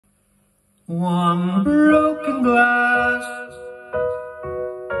One broken glass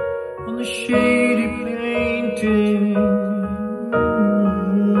on the shady painting.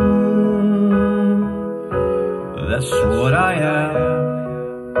 That's what I am.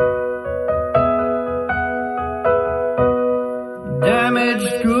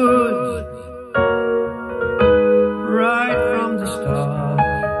 Damaged goods right from the start.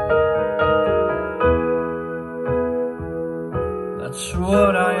 That's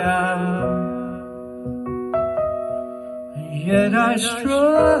what I am. Yet I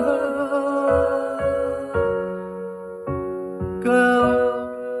struggle.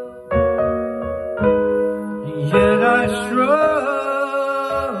 Yet I struggle.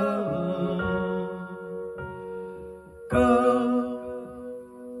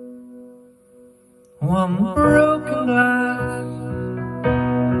 One broken glass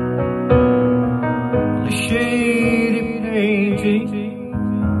on a shady painting.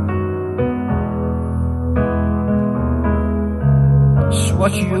 It's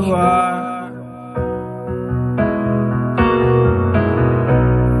what you are.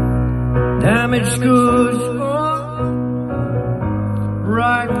 Damaged goods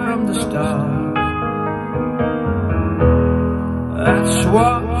right from the start. That's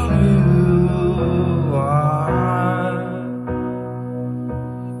what you are.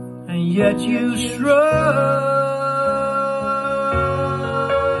 And yet you struggle.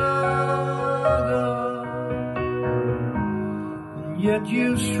 And yet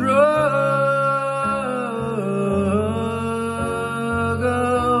you struggle.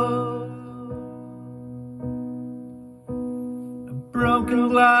 Broken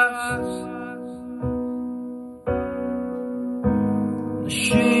glass, the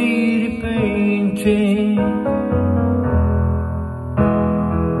shady painting.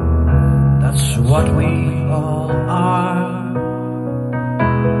 That's what we all are.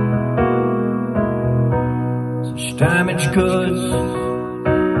 Such damaged goods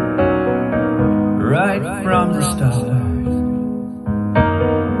right from the start.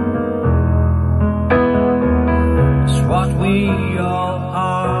 What we all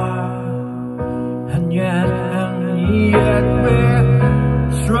are, and yet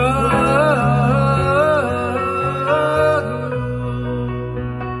we're struggling.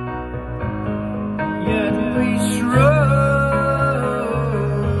 Yet we struggle.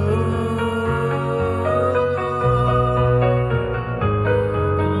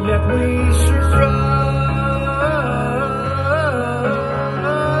 Yet we struggle.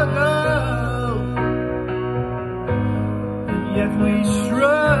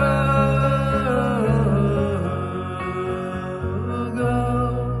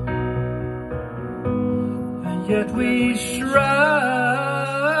 Yet we struggle,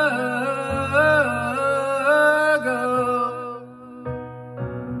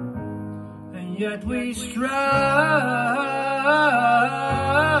 and yet we struggle,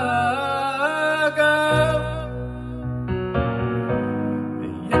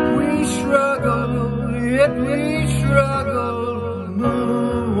 and yet we struggle, yet we struggle.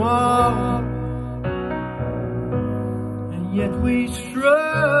 Move on, and yet we struggle.